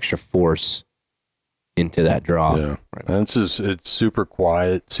any extra force into that draw. Yeah. Right. And it's super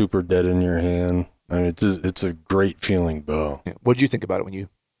quiet, super dead in your hand. I mean, it's a great feeling bow. Yeah. What did you think about it when you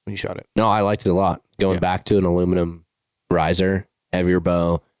shot it? No, I liked it a lot. Going back to an aluminum riser, heavier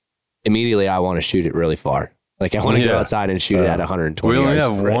bow, immediately I want to shoot it really far. Like I want to go outside and shoot it at 120 We only yards.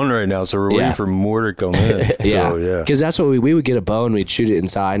 have one right now, so we're waiting for more to come in. Because that's what we would get a bow and we'd shoot it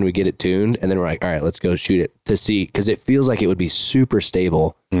inside and we'd get it tuned. And then we're like, all right, let's go shoot it to see. Because it feels like it would be super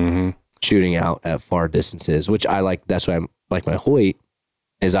stable shooting out at far distances, which I like. That's why I like my Hoyt,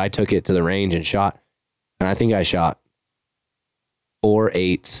 is I took it to the range and shot. And I think I shot 4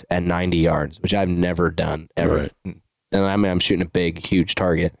 8s at 90 yards, which I've never done ever. Right. And I mean, I'm shooting a big, huge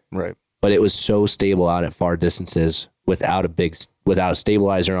target. Right. But it was so stable out at far distances without a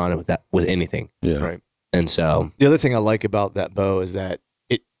stabilizer on it, with anything. Yeah. Right. And so the other thing I like about that bow is that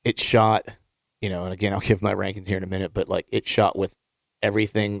it shot, and again, I'll give my rankings here in a minute, but like it shot with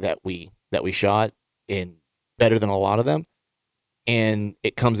everything that we shot in better than a lot of them. And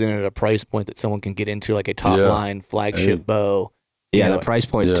it comes in at a price point that someone can get into, like a top line flagship bow. Yeah, the price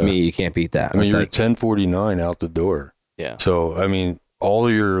point to me, you can't beat that. I mean, It's you're like, $1,049 out the door. Yeah. So, I mean, all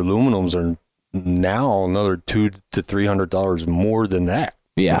of your aluminums are now another $200 to $300 more than that.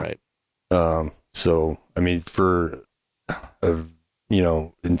 yeah. Right. So, I mean, for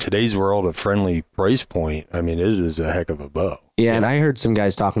in today's world, a friendly price point, I mean, it is a heck of a bow. Yeah, and I heard some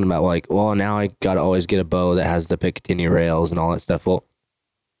guys talking about like, well, now I got to always get a bow that has the Picatinny rails and all that stuff. Well,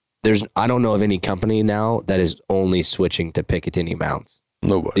 I don't know of any company now that is only switching to Picatinny mounts.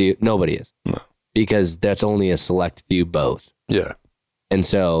 Nobody is. No. Because that's only a select few bows. Yeah. And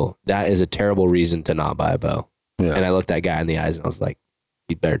so that is a terrible reason to not buy a bow. Yeah. And I looked that guy in the eyes and I was like,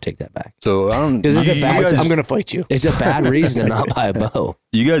 you better take that back. So I don't. Because I'm going to fight you. It's a bad reason to not buy a bow.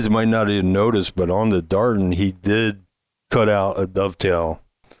 You guys might not even notice, but on the Darton, he did cut out a dovetail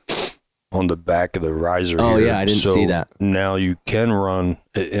on the back of the riser. Oh, here. yeah, I didn't see that. Now you can run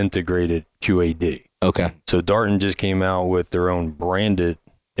an integrated QAD. Okay. So Darton just came out with their own branded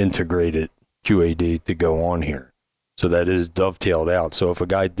integrated QAD to go on here. So that is dovetailed out. So if a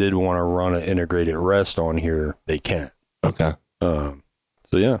guy did want to run an integrated rest on here, they can. Okay. So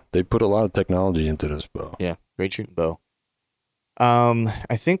yeah, they put a lot of technology into this bow. Yeah, great shooting bow.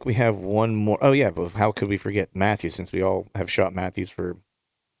 I think we have one more. Oh yeah, but how could we forget Matthews? Since we all have shot Matthews for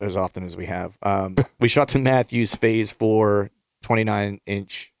as often as we have. We shot the Matthews Phase 4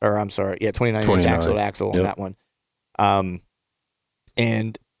 29-inch, or I'm sorry, 29-inch axle to axle on that one.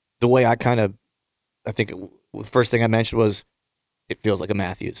 And the way I think the first thing I mentioned was it feels like a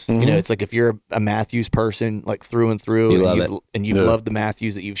Matthews. Mm-hmm. You know, it's like if you're a Matthews person, like through and through, and you've loved the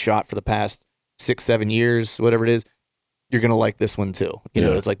Matthews that you've shot for the past 6-7 years, whatever it is, you're gonna like this one too. You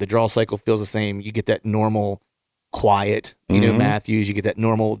know, it's like the draw cycle feels the same. You get that normal, quiet, you know, Matthews. You get that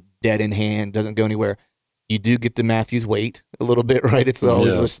normal dead in hand, doesn't go anywhere. You do get the Matthews weight a little bit, right? It's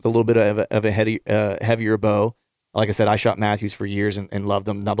always just a little bit of a heavier bow. Like I said, I shot Matthews for years and loved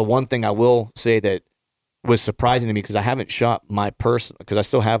them. Now, the one thing I will say that was surprising to me, because I haven't shot my personal, because I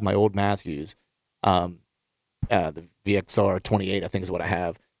still have my old Matthews, the VXR 28, I think is what I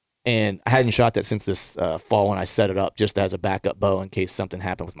have. And I hadn't shot that since this fall when I set it up just as a backup bow in case something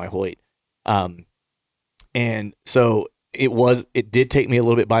happened with my Hoyt. And so it did take me a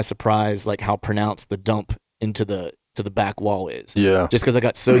little bit by surprise, like how pronounced the dump into the back wall is. Yeah. Just because I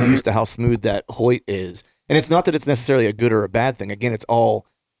got so used to how smooth that Hoyt is. And it's not that it's necessarily a good or a bad thing. Again, it's all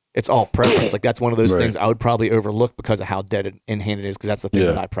preference. Like that's one of those things I would probably overlook because of how dead in hand it is, because that's the thing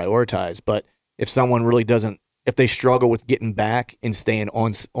that I prioritize. But if someone really doesn't, if they struggle with getting back and staying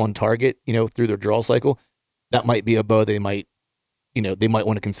on target, you know, through their draw cycle, that might be a bow they might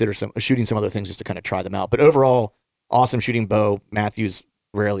want to consider shooting some other things just to kind of try them out. But overall, awesome shooting bow. Matthews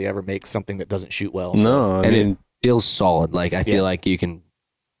rarely ever makes something that doesn't shoot well. So. No, it feels solid. Like I feel like you can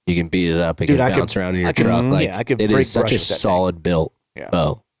beat it up. It can bounce around in your truck. Like it is such a solid built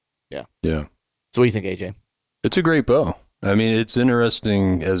bow. Yeah. Yeah. So what do you think, AJ? It's a great bow. I mean, it's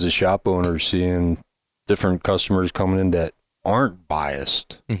interesting as a shop owner seeing different customers coming in that aren't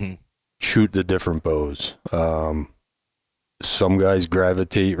biased shoot the different bows. Some guys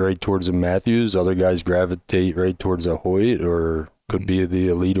gravitate right towards the Matthews. Other guys gravitate right towards a Hoyt, or could be the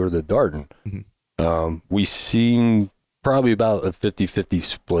Elite or the Darton. We seen probably about a 50-50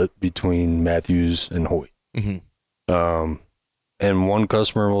 split between Matthews and Hoyt. And one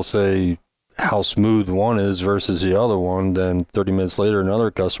customer will say how smooth one is versus the other one. Then 30 minutes later, another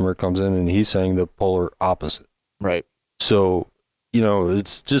customer comes in and he's saying the polar opposite. Right. So, you know,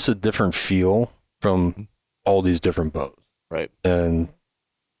 it's just a different feel from all these different bows. Right. And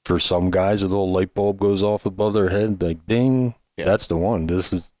for some guys, a little light bulb goes off above their head, like ding, that's the one.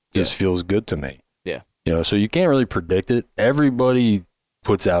 This feels good to me. Yeah. You know, so you can't really predict it. Everybody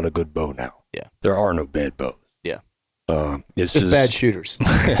puts out a good bow now. Yeah. There are no bad bows. Yeah. It's just bad shooters.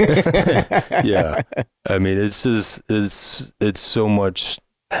 Yeah. I mean, it's so much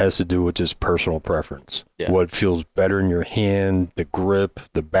has to do with just personal preference. Yeah. What feels better in your hand, the grip,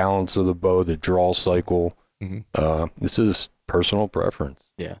 the balance of the bow, the draw cycle. This is personal preference.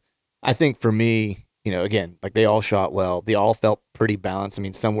 Yeah. I think for me, you know, again, like they all shot well. They all felt pretty balanced. I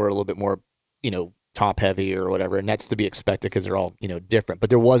mean, some were a little bit more, you know, top heavy or whatever, and that's to be expected because they're all, you know, different. But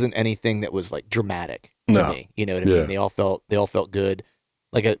there wasn't anything that was like dramatic to me. You know what I mean? They all felt good.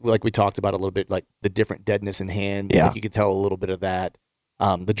 Like we talked about a little bit, like the different deadness in hand. Yeah. Like you could tell a little bit of that.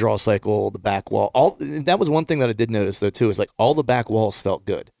 The draw cycle, the back wall, that was one thing that I did notice though too, is like all the back walls felt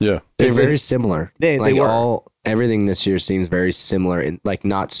good. Yeah. They're very similar. They were. Everything this year seems very similar and like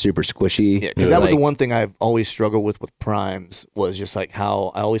not super squishy. Yeah, because that was the one thing I've always struggled with primes, was just like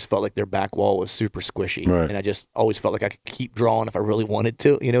how I always felt like their back wall was super squishy. Right. And I just always felt like I could keep drawing if I really wanted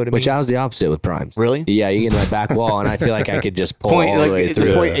to. You know what I mean? Which I was the opposite with primes. Really? Yeah, you get in my back wall and I feel like I could just pull all the way through.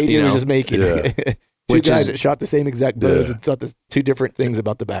 The point AJ was just making. Yeah. Two guys that shot the same exact bows and thought the two different things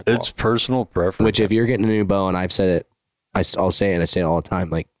about the back wall. It's personal preference. Which if you're getting a new bow, and I've said it, I'll say it, and I say it all the time,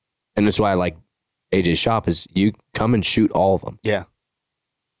 like, and that's why I like AJ's shop, is you come and shoot all of them. Yeah.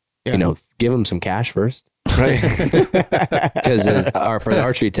 You know, give them some cash first. Right. Because for the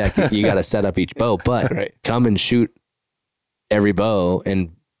archery tech, you got to set up each bow, but come and shoot every bow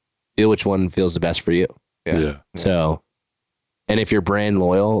and feel which one feels the best for you. Yeah. So, and if you're brand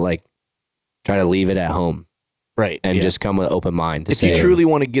loyal, like, try to leave it at home. Right. And just come with an open mind. If you truly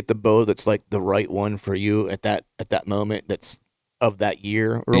want to get the bow that's like the right one for you at that moment, that's of that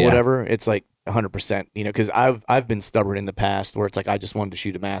year or whatever, it's like 100%, you know, because I've been stubborn in the past where it's like I just wanted to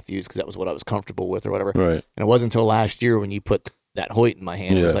shoot a Matthews because that was what I was comfortable with or whatever. Right. And it wasn't until last year when you put that Hoyt in my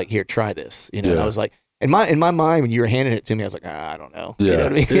hand, it was like, here, try this. You know, and I was like, in my mind, when you were handing it to me, I was like, I don't know. Yeah. You know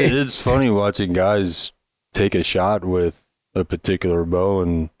what I mean? It's funny watching guys take a shot with a particular bow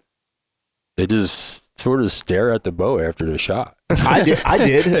and they just sort of stare at the bow after the shot. I did.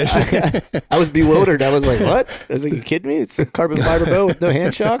 I was bewildered. I was like, what? I was like, you kidding me? It's a carbon fiber bow with no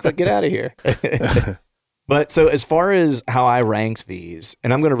hand shock? Like, get out of here. But so as far as how I ranked these,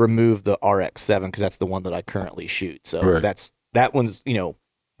 and I'm going to remove the RX-7 because that's the one that I currently shoot. So Right. that one's,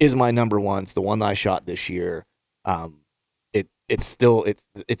 is my number one. It's the one that I shot this year. It's still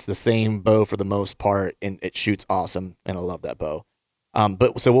the same bow for the most part, and it shoots awesome, and I love that bow.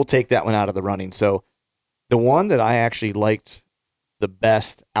 But so we'll take that one out of the running. So the one that I actually liked the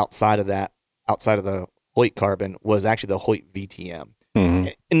best outside of the Hoyt carbon was actually the Hoyt VTM. Mm-hmm.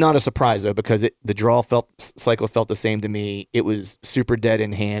 And not a surprise though, because the draw cycle felt the same to me. It was super dead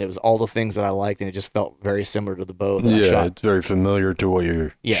in hand. It was all the things that I liked, and it just felt very similar to the bow that I shot. It's very familiar to what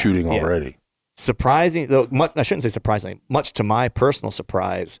you're shooting already. Surprising though, I shouldn't say surprisingly, much to my personal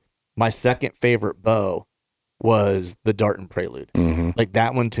surprise, my second favorite bow was the Darton Prelude. Mm-hmm. Like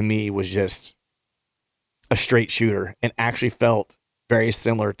that one to me was just a straight shooter and actually felt very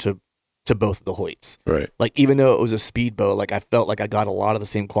similar to both of the Hoyts. Right. Like even though it was a speed bow, like I felt like I got a lot of the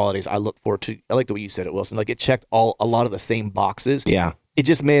same qualities I look for to. I like the way you said it, Wilson. Like it checked a lot of the same boxes. Yeah. It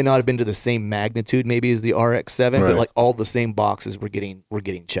just may not have been to the same magnitude maybe as the RX-7, but Right. like all the same boxes were getting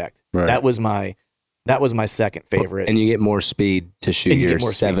checked. Right. That was my second favorite. And you get more speed to shoot And you your get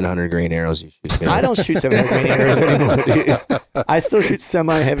more speed. 700 grain arrows you shoot. I don't shoot 700 grain arrows anymore, dude. I still shoot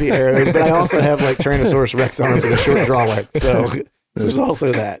semi-heavy arrows, but I also have like Tyrannosaurus Rex arms and a short draw length. So there's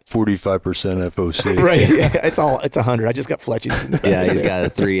also that. 45% FOC. Right. Yeah. It's 100. I just got fletchings in the back. Yeah, he's got a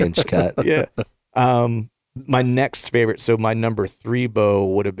 3-inch cut. Yeah. My next favorite, so my number 3 bow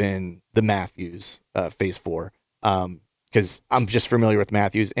would have been the Matthews Phase 4. Because I'm just familiar with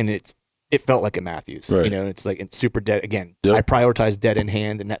Matthews, and it felt like a Matthews. Right. It's like it's super dead. Again, Yep. I prioritized dead in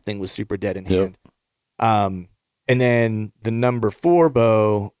hand, and that thing was super dead in Yep. hand. And then the number 4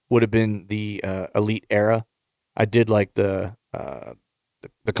 bow would have been the Elite Era. I did like the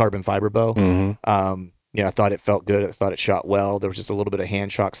carbon fiber bow. Mm-hmm. I thought it felt good. I thought it shot well. There was just a little bit of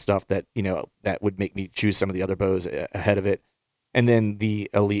hand shock stuff that that would make me choose some of the other bows ahead of it. And then the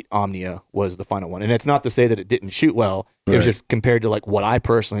Elite Omnia was the final one. And it's not to say that it didn't shoot well. It was Right. just compared to like what I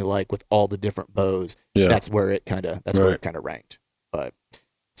personally like with all the different bows. Yeah. That's where it kind of Right. ranked. But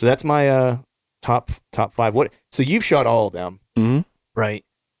so that's my top 5. So you've shot all of them, Mm-hmm. right?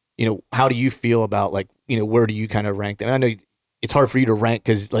 How do you feel about like, where do you kind of rank them? And I know it's hard for you to rank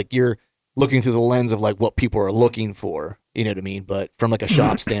because like you're looking through the lens of like what people are looking for, you know what I mean? But from like a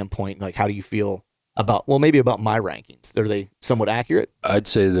shop standpoint, like how do you feel about my rankings? Are they somewhat accurate? I'd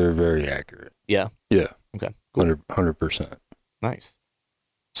say they're very accurate. Yeah. Yeah. Okay. Cool. 100%. Nice.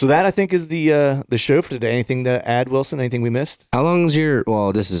 So that I think is the show for today. Anything to add, Wilson? Anything we missed? How long is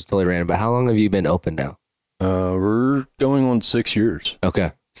this is totally random, but how long have you been open now? We're going on 6 years.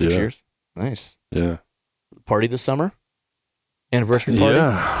 Okay. 6 Yeah. years. Nice. Yeah. Party this summer? Anniversary party?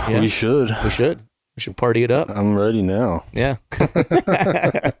 Yeah. We should. We should party it up. I'm ready now. Yeah.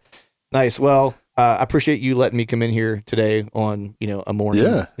 Nice. Well, I appreciate you letting me come in here today on, a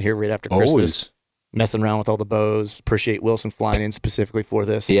morning here right after Christmas, Always. messing around with all the bows. Appreciate Wilson flying in specifically for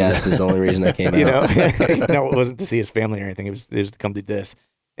this. Yeah, this is the only reason I came out. No, it wasn't to see his family or anything. It was to come do this.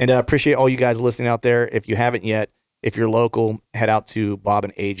 And I appreciate all you guys listening out there. If you haven't yet, if you're local, head out to Bob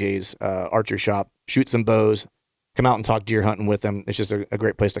and AJ's archery shop, shoot some bows, come out and talk deer hunting with them. It's just a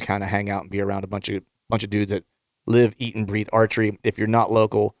great place to kind of hang out and be around a bunch of dudes that live, eat, and breathe archery. If you're not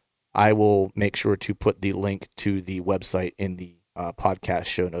local, I will make sure to put the link to the website in the podcast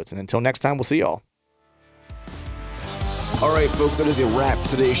show notes. And until next time, we'll see y'all. All right, folks, that is a wrap for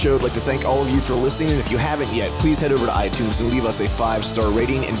today's show. I'd like to thank all of you for listening. And if you haven't yet, please head over to iTunes and leave us a 5-star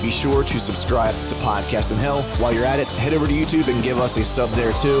rating. And be sure to subscribe to the podcast. And hell, while you're at it, head over to YouTube and give us a sub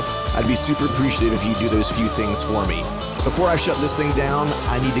there too. I'd be super appreciative if you do those few things for me. Before I shut this thing down,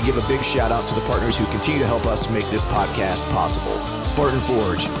 I need to give a big shout out to the partners who continue to help us make this podcast possible. Spartan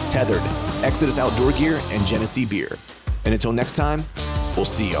Forge, Tethered, Exodus Outdoor Gear, and Genesee Beer. And until next time, we'll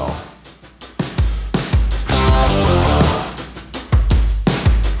see y'all.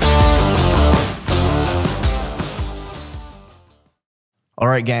 All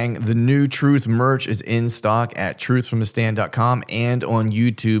right, gang, the new Truth merch is in stock at truthfromthestand.com and on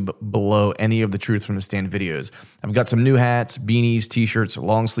YouTube below any of the Truth from the Stand videos. I've got some new hats, beanies, t-shirts,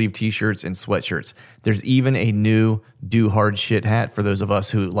 long sleeve t-shirts, and sweatshirts. There's even a new Do Hard Shit hat for those of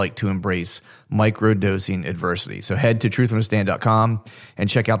us who like to embrace micro-dosing adversity. So head to truthfromthestand.com and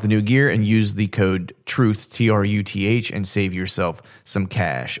check out the new gear and use the code TRUTH, T-R-U-T-H, and save yourself some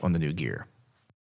cash on the new gear.